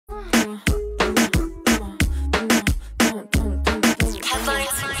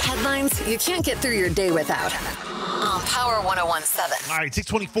Headlines you can't get through your day without. On Power 101.7. All right,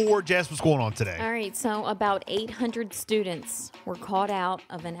 624. Jess, what's going on today? All right, so about 800 students were caught out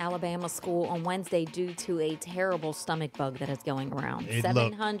of an Alabama school on Wednesday due to a terrible stomach bug that is going around.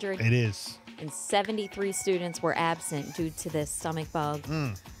 It is. 73 students were absent due to this stomach bug.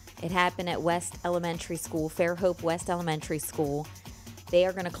 It happened at West Elementary School, Fairhope West Elementary School. They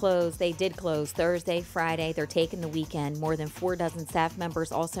are going to close. They did close Thursday, Friday. They're taking the weekend. More than 4 dozen staff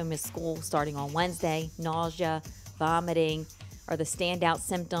members also missed school starting on Wednesday. Nausea, vomiting are the standout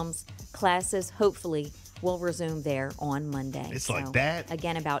symptoms. Classes, hopefully, will resume there on Monday. It's like that?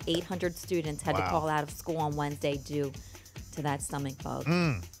 Again, about 800 students had to call out of school on Wednesday due to that stomach bug.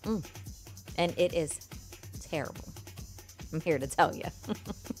 And it is terrible. I'm here to tell you.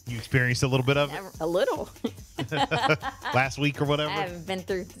 You experienced a little bit of it? A little. Last week or whatever? I haven't been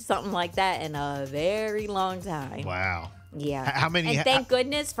through something like that in a very long time. Wow. Yeah. How many? And thank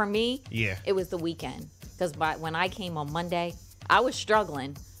goodness for me, yeah, it was the weekend. Because when I came on Monday, I was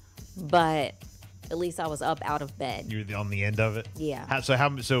struggling, but at least I was up out of bed. You're on the end of it? Yeah.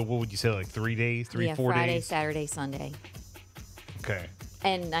 So what would you say, like 3 days, 4 days? Friday, Saturday, Sunday. Okay.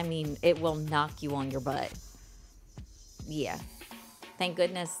 And, I mean, it will knock you on your butt. Yeah. Thank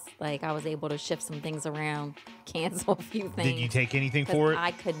goodness, like, I was able to shift some things around, cancel a few things. Did you take anything for it? I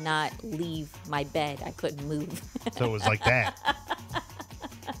could not leave my bed. I couldn't move. So it was like that.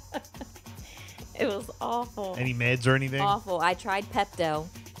 It was awful. Any meds or anything? Awful. I tried Pepto.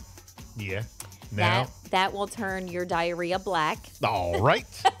 Yeah. Now? That will turn your diarrhea black. All right.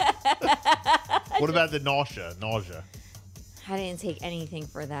 What about the nausea? I didn't take anything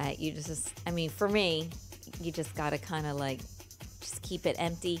for that. For me, you just got to kind of like just keep it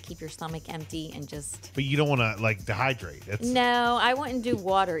empty, keep your stomach empty, and just... But you don't want to, like, dehydrate. No, I wouldn't do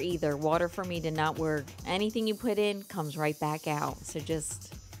water either. Water for me did not work. Anything you put in comes right back out. So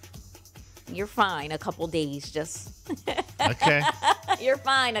just... You're fine a couple days, just... Okay. You're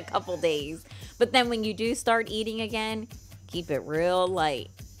fine a couple days. But then when you do start eating again, keep it real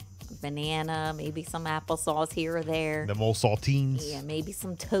light. Banana, maybe some applesauce here or there. The old saltines. Yeah, maybe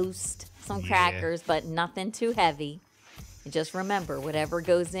some toast, some crackers, but nothing too heavy. And just remember, whatever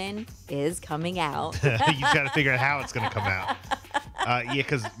goes in is coming out. You got to figure out how it's going to come out.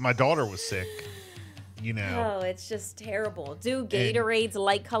 Because my daughter was sick. You know. Oh, it's just terrible. Do Gatorades,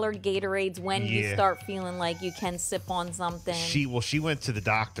 light-colored Gatorades, when you start feeling like you can sip on something. She went to the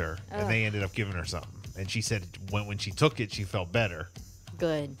doctor, and they ended up giving her something. And she said when she took it, she felt better.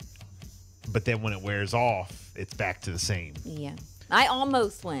 Good. But then when it wears off, it's back to the same. Yeah. I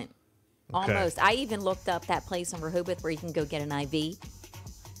almost went. Okay. Almost. I even looked up that place in Rehoboth where you can go get an IV.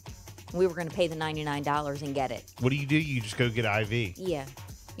 We were going to pay the $99 and get it. What do? You just go get an IV? Yeah.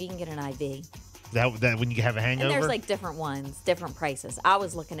 You can get an IV. That when you have a hangover? And there's like different ones, different prices. I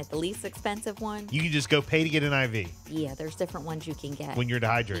was looking at the least expensive one. You can just go pay to get an IV. Yeah, there's different ones you can get. When you're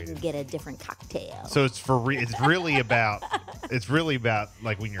dehydrated. You can get a different cocktail. So it's it's really about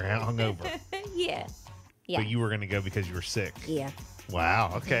like when you're hungover. Yeah. But you were going to go because you were sick. Yeah.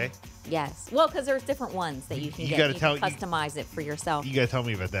 Wow. Okay. Yes. Well, because there's different ones that you can get. You can customize it for yourself. You got to tell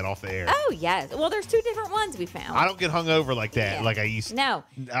me about that off the air. Oh, yes. Well, there's 2 different ones we found. I don't get hungover like that, like I used to. No.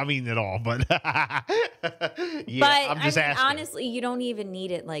 I mean, at all, but I'm just asking. Honestly, you don't even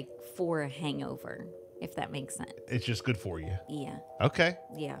need it like for a hangover, if that makes sense. It's just good for you. Yeah. Okay.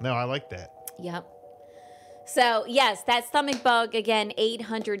 Yeah. No, I like that. Yep. So, yes, that stomach bug, again,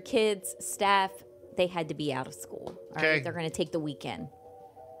 800 kids, staff, they had to be out of school. All right? They're going to take the weekend.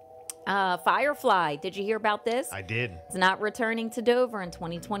 Firefly, did you hear about this? I did. It's not returning to Dover in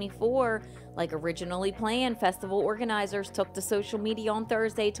 2024 like originally planned. Festival organizers took to social media on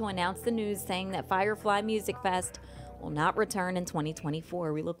Thursday to announce the news, saying that Firefly Music Fest will not return in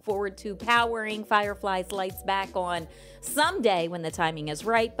 2024. We look forward to powering Firefly's lights back on someday when the timing is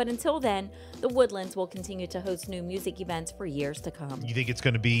right, but until then, the Woodlands will continue to host new music events for years to come. You think it's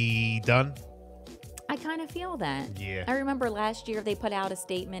going to be done? I kind of feel that. Yeah. I remember last year they put out a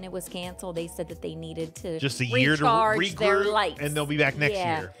statement. It was canceled. They said that they needed to just a year to regroup their lights. And they'll be back next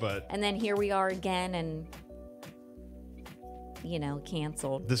year. And then here we are again and,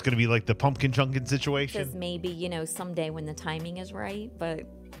 canceled. This is going to be like the pumpkin chunkin situation? Says maybe, someday when the timing is right, but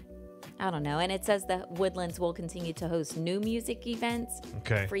I don't know. And it says that Woodlands will continue to host new music events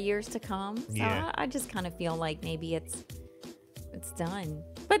for years to come. So I just kind of feel like maybe it's done.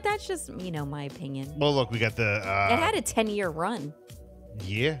 But that's just, my opinion. Well, look, we got the... it had a 10-year run.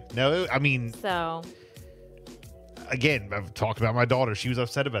 Yeah. No, I mean... So... Again, I've talked about my daughter. She was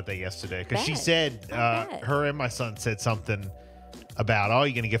upset about that yesterday because she said her and my son said something about, oh,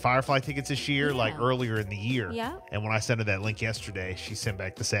 you're going to get Firefly tickets this year, like Yeah. earlier in the year. Yeah. And when I sent her that link yesterday, she sent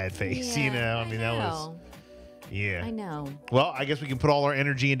back the sad face. Yeah, You know, I mean, that was, know. yeah. I know. Well, I guess we can put all our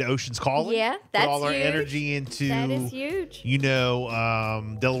energy into Ocean's Calling. Yeah, Put that's all our huge. energy into, That is huge. you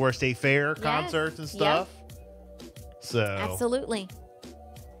know, Delaware State Fair concerts and Yep. stuff. So, Absolutely.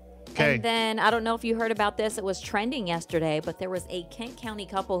 okay. And then I don't know if you heard about this. It was trending yesterday, but there was a Kent County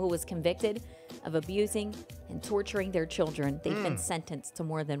couple who was convicted of abusing and torturing their children. They've been sentenced to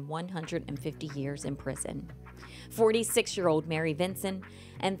more than 150 years in prison. 46-year-old Mary Vinson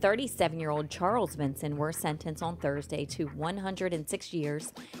and 37-year-old Charles Vinson were sentenced on Thursday to 106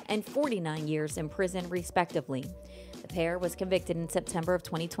 years and 49 years in prison, respectively. The pair was convicted in September of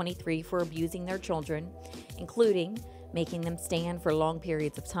 2023 for abusing their children, including making them stand for long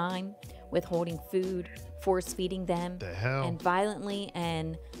periods of time, withholding food, force feeding them, The hell? and violently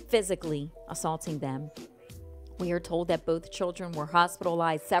and physically assaulting them. We are told that both children were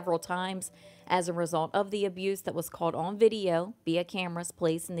hospitalized several times as a result of the abuse that was caught on video via cameras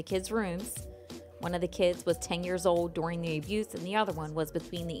placed in the kids' rooms. One of the kids was 10 years old during the abuse, and the other one was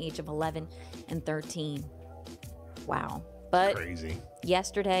between the age of 11 and 13. Wow. But Crazy.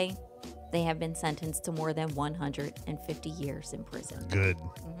 yesterday, they have been sentenced to more than 150 years in prison. Good.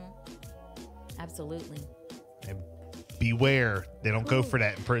 Absolutely. And beware, they don't go for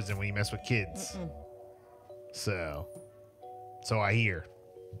that in prison when you mess with kids. So I hear.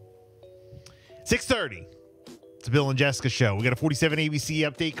 6:30. It's the Bill and Jessica show. We got a 47 ABC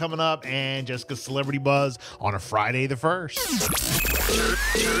update coming up and Jessica's Celebrity Buzz on a Friday the 1st.